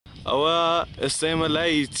ئەوە ئێستێمە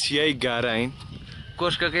لای چیای گاراین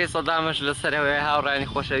کۆشکەکەی سەدامەش لەسەرەوەی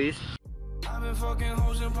هاوڕانی خۆشەویست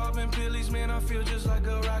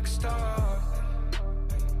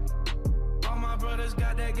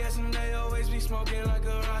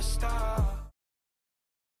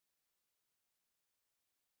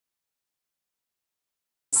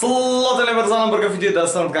سڵات لە بەرزانم بەرگە ڤیدیۆ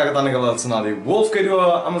داستان کاکەتان لەگەڵ چناڵی وڵف کردووە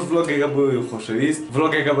ئەمەش ڤلۆگێکە بۆی خۆشەویست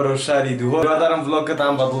ڤلۆگێکە بەرەو شاری دهۆک هیوادارم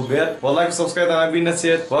ڤلۆگەکەتان بەدڵ بێت وەڵایک سەبسکرایبتان بیر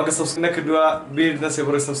نەچێت واگە سەبسکرایب نەکردووە بیر نەچێت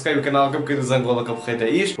بۆی سەبسکرایب کەناڵەکە بکەیت و زەنگۆڵەکە بخەیتە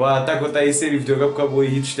ئیش و تا کۆتایی سێری ڤیدیۆکە بکە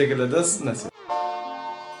بۆی هیچ شتێکە لەدەست نەچێت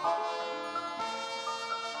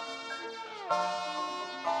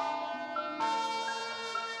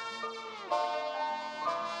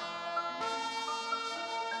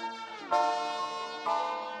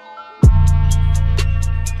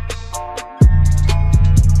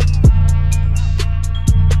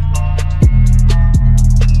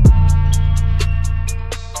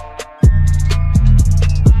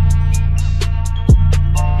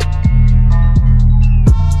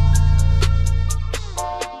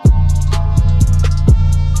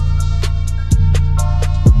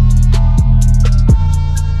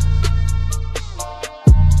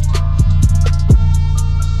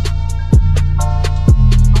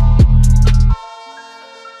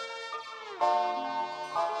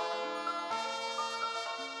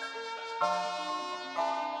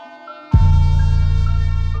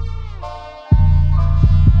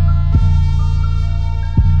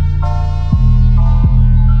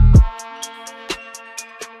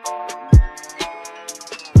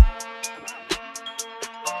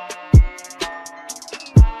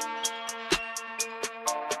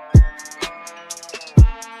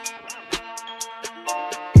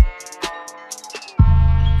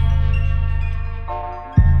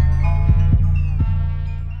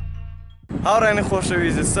هاوڕێنی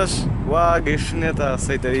خۆشەویست ئێستاش وا گەیشتنێتە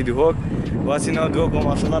سەیتەری دهۆک واچینەوە دهۆک بۆ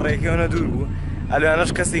ماشەڵڵا ڕێگەیەوە دوور بوو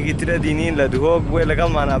ئەلوانەش کەسێکی ترە دینین لە دهۆک بۆیە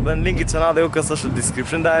لەگەڵمانە بن لینکی چەناڵی و کەسەش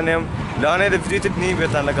دیسکریپشن دانێم لەوانەیە لە ڤیدیۆی تر نی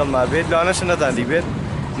بێتان لەگەڵما بێت لەوانەش نەتاندی بێت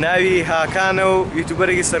ناوی هاکانە و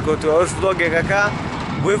یوتیوبەرێکی سەرکەوتووە ئەوش ڤلۆگێکەکە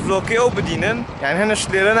بۆی ڤلۆگەکەی ئەو بدینن یان هەنەش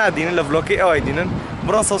لێرە نادینن لە ڤلۆگەکەی ئەوەی دینن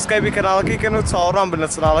بڕۆن سەبسکرایبی کەناڵەکەی کەن و چاوەڕوان بن لە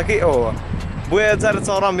چەناڵەکەی ئەوەوە بۆیە جارە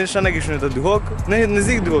چاوەڕوان بن شە نەگەیشتنێتە دهۆک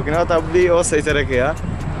نزیک دهۆکن هەتا بلی ئەوە سەیتەرەکەیە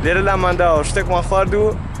لێرە لامانداوە شتێکمان خوارد و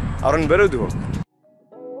ئەڕۆین بەرەو دهۆک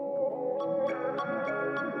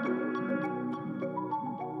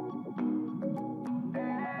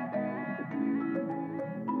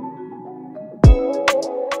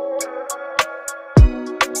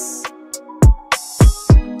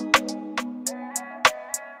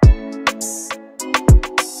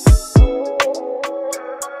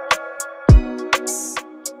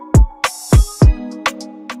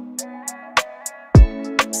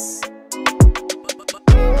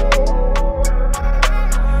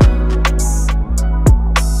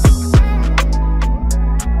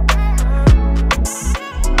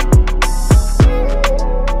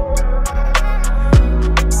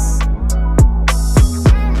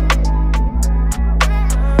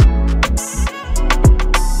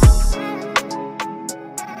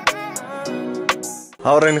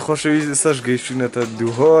هاوڕێنی خۆشەویست ئێستاش گەیشتوونەتە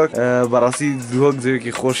دهۆک بەڕاستی دهۆک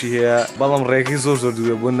جێوێکی خۆشی هەیە بەڵام ڕێگەی زۆر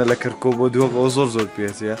دوورە بوونە لە کەرکۆ بۆ دهۆک ئەوە زۆر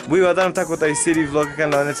پێچەیە بۆ هیوادارم تا کۆتایی سێری ڤلۆگەکان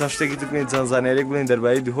لەوانێت چەند شتێکی تر بکەین چەند زانیاریێک بڵێین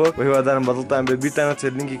دەربارەی دهۆک بۆ هیوادارم بەدڵتان بێت بیرتانە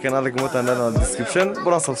چێت لینکی کەناڵێکم بۆتان دانەوە دیسکریپشن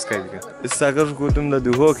بڕۆن سەبسکرایب بکەن ئێستاکەش گوتم لە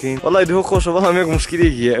دهۆکین وەڵای دهۆک خۆشە بەڵام یەک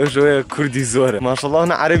موشکیلێکی هەیە ئەوژەوەیە کوردی زۆرە ماشەڵڵا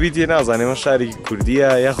هەنە عەرەبی تێ نازانێ ئەمە شارێکی کوردیە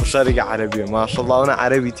یاخود شارێکی عەرەبیە ماشەڵڵا هەنە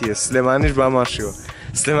عەرەبی تێ سلێمانیش باماشیوە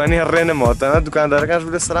سلێمانی هەڕێنەمەوە تەنها دوکاندارەکانش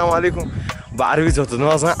بڵێ سەلام عەلەیکوم بە عەرەبی جوتە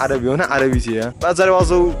نوازان عەرەبیەوە عەرەبی تێە بازارێ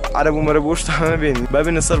وازە و عەرەب و مەرەب بۆ شتانە بێنی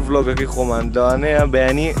بابینە سەر ڤلۆگەکەی خۆمان لەوانەیە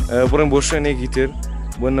بەیانی بڕێن بۆ شوێنێکی تر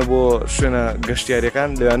بۆنە بۆ شوێنە گەشتیاریەکان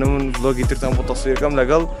لەوانە من ڤلۆگی ترتان بۆ تەسویرەکەم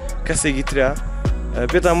لەگەڵ کەسێکی ترە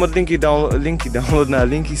پێتان وت لینکی داونلۆد نا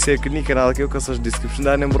لینکی سێرکردنی کەناڵەکەی و کەسەش دیسکریپشن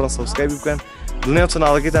دانێن بڕۆن سەبسکرایب بکەن دڵنیام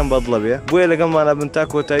چەناڵەکەیتان بەدڵە بێ بۆیە لەگەڵمانە بن تا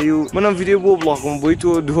کۆتایی و منم ڤیدیۆ بۆ بڵاغم بۆی تۆ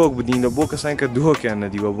دهۆک بدینە بۆ کەسانی کە دهۆکیان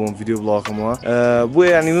نەدیوە بۆم ڤیدیۆ بڵاغمەوە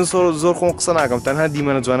بۆیە ینی من زۆر خۆم قسە ناکەم تەنها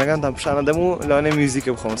دیمەنە جوانەکانتان پیشانە دەم و لەوانەیە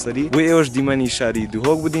میوزیکە بخۆمە سەری بۆی ئێوەش دیمەنی شاری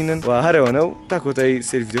دهۆک بدینن و هەرەوەنە و تا کۆتایی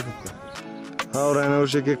سێر ڤیدیۆکە بکەن هاوڕێنەوە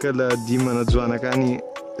شتێکێکە لە دیمەنە جوانەکانی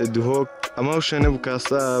دهۆک ئەمە شوێنە بوو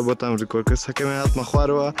کاستا بۆتان ڕیکۆرد سەکەمە هاتمە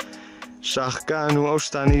خوارەوە شاخەکان و ئەو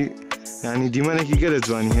شتانی ینی دیمەنێکی گەلە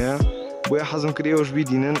جوانی هەیە بۆیە حەزم کرد ئێوەش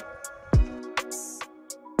بیدینن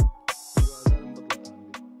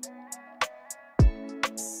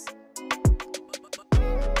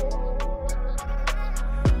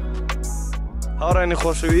هاوڕێنی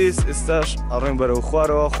خۆشەویست ئێستاش ئەڕۆین بەرەو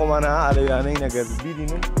خوارەوە خۆمانە ئالەویانەی نەگەر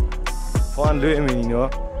بیدینن خۆیان لێ ئەمێنینەوە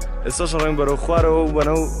ئێستاش ئەڕۆین بەرەو خوارەوە و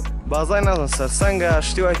بەنەو بازای نازان سەرسەنگە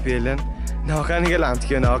شتی وای پێلێن ناوەکانی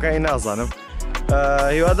گەلامتیکە ناوەکانی نازانم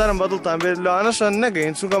هیوادارم بەدڵتان بێت لەوانەشە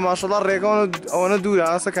نەگەین چونکە ماشەڵڵا ڕێگەوە ئەوەنە دوورە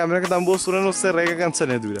ئاسە کامێرەکەتان بۆ سوورن و سێ ڕێگەکەم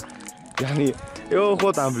چەنێ دوورە یعنی ئێوە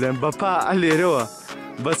خۆتان بڵێن بەپا ئەلێرەوە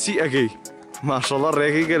بەچی ئەگەی ماشەڵڵا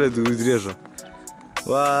ڕێگەی گەلە دوور درێژە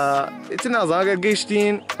و ئیتر نازان ئەگەر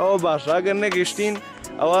گەیشتین ئەوە باشە ئەگەر نەگەیشتین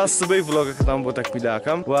ئەوە سبەی ڤلۆگەکەتان بۆ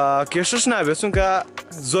تەکمیلەکەم و کێشەش نابێت چونکە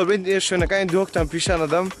زۆربەی شوێنەکانی دهۆکتان پیشان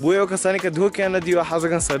دەدەم بۆ ئەو کەسانی کە دهۆکیان نەدیوە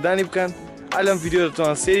حەزەکەن سەردانی بکەن ئەلەم ڤیدیۆ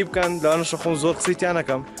دەتوان سێری بکەن لەوانەشە خۆم زۆر قسەیتیان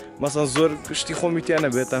نەکەم مەسەن زۆر شتی خۆمیتیان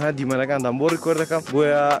نەبێت تەنها دیمەنەکانتان بۆ ڕیکۆرد دەکەم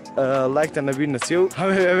بۆیە لایکتان نەبی نەسێ و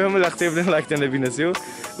هەمێ لە قسەی بڵێن لایکتان نەبی نەسێ و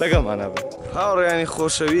لەگەڵمانە بن هاوڕێیانی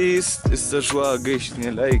خۆشەویست ئێستەشوا گەیشتنە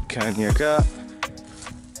لای کانیەکە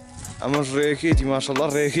ئەمەش ڕێگەکەیەتی ماشەڵڵا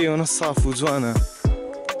ڕێگەکەیەوەنە ساف و جوانە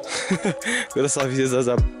گەرە سافی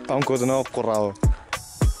زەزە پام کۆتنەوە قوڕاوە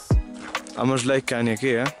ئەمەش لای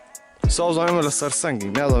کانیەکەیە ساوزانمە لە سەرسەنگی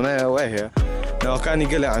نازانایە وای هەیە ناوەکانی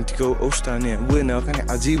گەلە ئەنتیکە و ئەو شتانەیە بۆیە ناوەکانی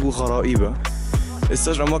عەجیب و خەڕائیبە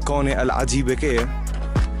ئێستاش ئەمە کۆنێ ئەلعەجیبەکەیە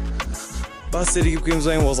با سەرێکی بکەین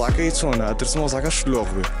بزانین وەزعەکەی چۆنە ئەترسم وەزعەکە شلۆغ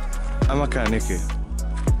بێ ئەمە کانێکەیە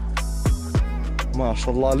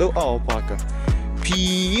ماشەڵڵا لەو ئاوە پاکە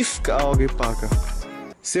پیف کە ئاوەکەی پاکە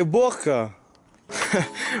سێ بۆخکە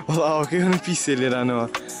وەڵا ئاوەکەی هەنە پیسێ لێرانەوە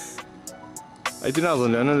ئەیتر نازان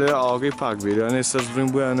لێنە لێ ئاوەکەی پاک بێ لێوانێ ئێستاش بڕین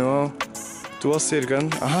بۆیانەوە تووە سێرکەن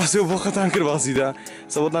ئەها سێ بۆخەتان کرد باسیدا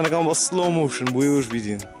سەبەتانەکان بە سلۆ مۆشن بۆی وش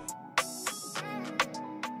بیدین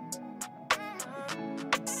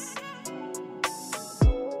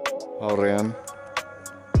هاوڕێیان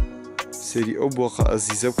سێری ئەو بۆخە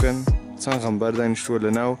ئەزیزە بکەن چەند غەمبەر دانیشتووە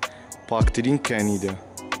لە ناو پاکترین کانیدا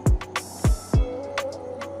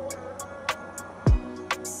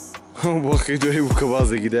بۆخی دوای بوو کە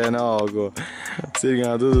بازێکی دایە ناوەگۆ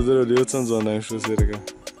سێرگەنادۆ دەدەرەوە لێوە چەند جوان دانیشتووە سێرەکە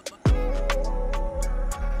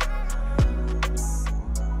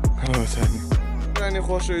کانی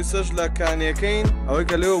خۆشەویستەش لە کانیەکەین ئەوەی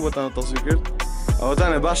کە لێوە بۆتانە تەسویر کرد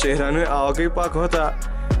ئەوەتانە باشە ئێرانووی ئاوەکەی پاکە هەتا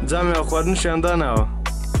جامی خواردنشیان داناوە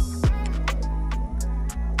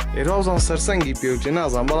ئێراوزان سەرسەنگی پێوتێ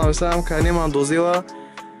نازان بەڵام ئێستا ئەم کانیەمان دۆزیەوە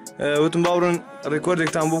وتم باوڕن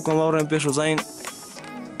ڕێکۆردێکتان بوو بکەم باوڕێن پێش وزین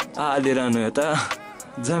لێرانوێت تا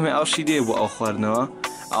جامی ئاشی دێ بۆ ئەو خواردنەوە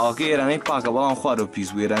ئاوەکەی ئێرانەی پاکە بەڵام خوارە و پیس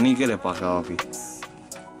بوو ئێرانی گەلێ پاکە ئاوەکەی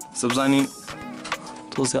سبزانین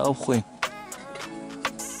تۆزێ ئەو بخۆین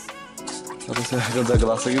ڕێسەکەدا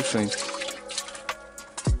گڵاسەکەی بشۆین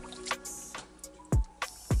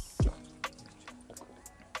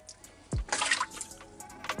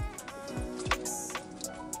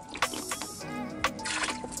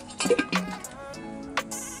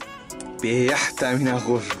بێحتامی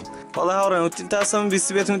ناخۆش وەڵا هاوڕێن تاسەم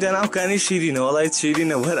بیستی بێتم دیان ئەم کانی شیرینە وەڵای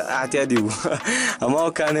شیرینە وەر ئاعتیادی بوو ئەمە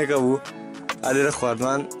ئەو کانێکە بوو لێرە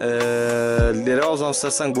خواردمان لێرە ئەوزام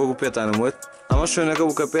سەرسەنگ بۆ پێتانم وت ئەمە شوێنەکە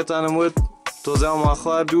بوو کە پێتانم وت تۆزیاوما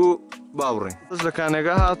خوارد و باوڕێن لە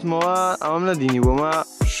کانەکە هاتمەوە ئەمەم نەدینی بۆمە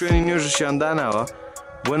شوێنی نوێژشیان داناوە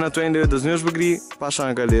بۆ نەتوانین لێرە دەستنوێژ بگری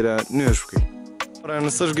پاشانکە لێرە نوێژ بکەیت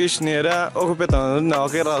ڕێنسەش گەیشت نێرە ئەوکە پێتان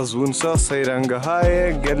ناوەکەی ڕازبوونسە سەیرەنگەهایە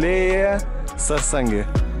گەلەیە سەرسەنگێ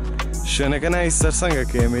شوێنەکە ناوی سەرسەنگە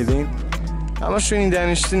کە ئێمەدەین ئەمە شوێنی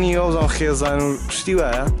دانیشتنی ئەوزان خێزان و شتی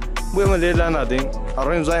وایە بۆ ئێمە لێ لا نادەین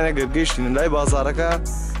ئەڕۆین زای نەگەر گەیشتین لای بازارەکە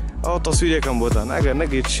ئەوە تەسویرێکم بۆتان ئەگەر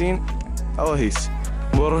نەگەیتشین ئەوە هیچ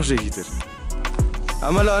بۆ ڕۆژێکی تر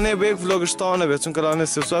ئەمە لەوانەیە بە یەک ڤلۆگشتەوە نەبێت چونکە لەوانەیە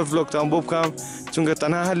سێ-چوار ڤلۆگتان بۆ بکەم چونکە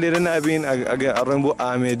تەنها هەر لێرە نابین ئەگەر ئەڕۆین بۆ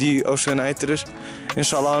ئامێدی ئەو شوێنەهای ترش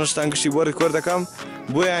ئینشاڵڵا ئەوانەشتان گشتی بۆ ڕیکۆرد دەکەم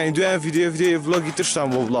بۆ یانی دوایان ڤیدیۆی ڤلۆگی ترشتان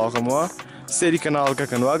بۆ بڵاوەکەمەوە سێری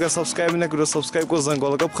کەناڵەکەکەن و ئەگەر سەبسکرایب نەکردو سەبسکرایب کۆ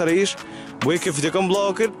زەنگۆڵەکە بخەرەیش بۆ یەکە ڤیدیۆکەم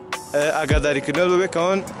بڵاو کرد ئاگاداریکردنەوە بەبێ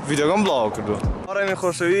کەون ڤیدیۆکەم بڵاو کردووە هاوڕێمی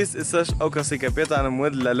خۆشەویست ئێستاش ئەو کەسێک کە پێتانم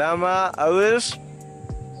وت لە لامە ئەوش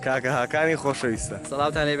کاکە هاکانی خۆشەویستە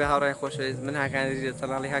سەڵاتان لێ بێ هاوڕێی خۆشەویست من هاکانی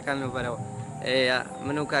چەناڵی هاکان بەرەوە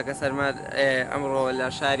من و کاکە سەرماد ئەمڕۆ لە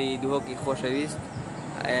شاری دهۆکی خۆشەویست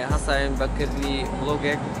هەساین بەکردنی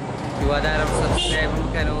ڤلۆگێک هیوادارم سەبسکرایب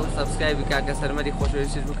بکەن و سەبسکرایبی کاکە سەرمەدی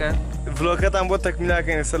خۆشەویستیش بکەن ڤلۆگەکەتان بۆ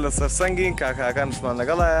تەکمیلاکەین ئێستا لە سەرسەنگین کاکەهاکانشمان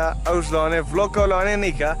لەگەڵایە ئەوش لەوانەیە ڤلۆگکە و لەوانەیە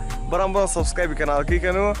نیکە بەڕام بۆ سەبسکرایبی کەناڵەکەی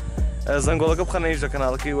کەن و زەنگۆڵەکە بخەنە هیچ لە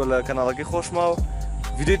کەناڵەکەی و لە کەناڵەکەی خۆشما و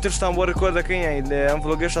ڤیدیۆی ترشتان بۆ ڕیکۆرد دەکەین یانی لە ئەم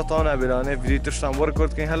ڤلۆگێشە تەواو نابێت لەوانەیە ڤیدیۆی ترشتان بۆ ڕیکۆرد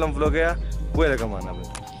دەکەین هەر لەم ڤلۆگەیە بۆیە لەگەڵمان نەبێت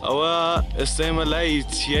ئەوە ئێستا ئێمە لای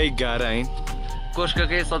چیای گاراین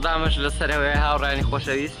کۆشکەکەی سەدامەش لەسەرەوەی هاوڕانی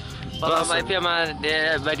خۆشەویست بەڵام پێمان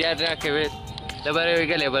بەریار ناکەوێت لەبەرەوەی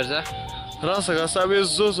گەلێ بەرزە ڕاستەکە سابێ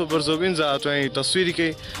زۆر زۆر بەرزۆبین زاتوانانی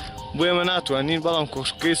تەسویریکەی بۆ ئێمە ناتوانین بەڵام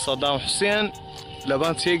کۆشکەی سەدام حوسێن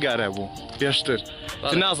لەبان چێ گارە بوو پێشتر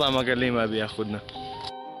نازانم ئەگەر لێمە بێ یاخودنە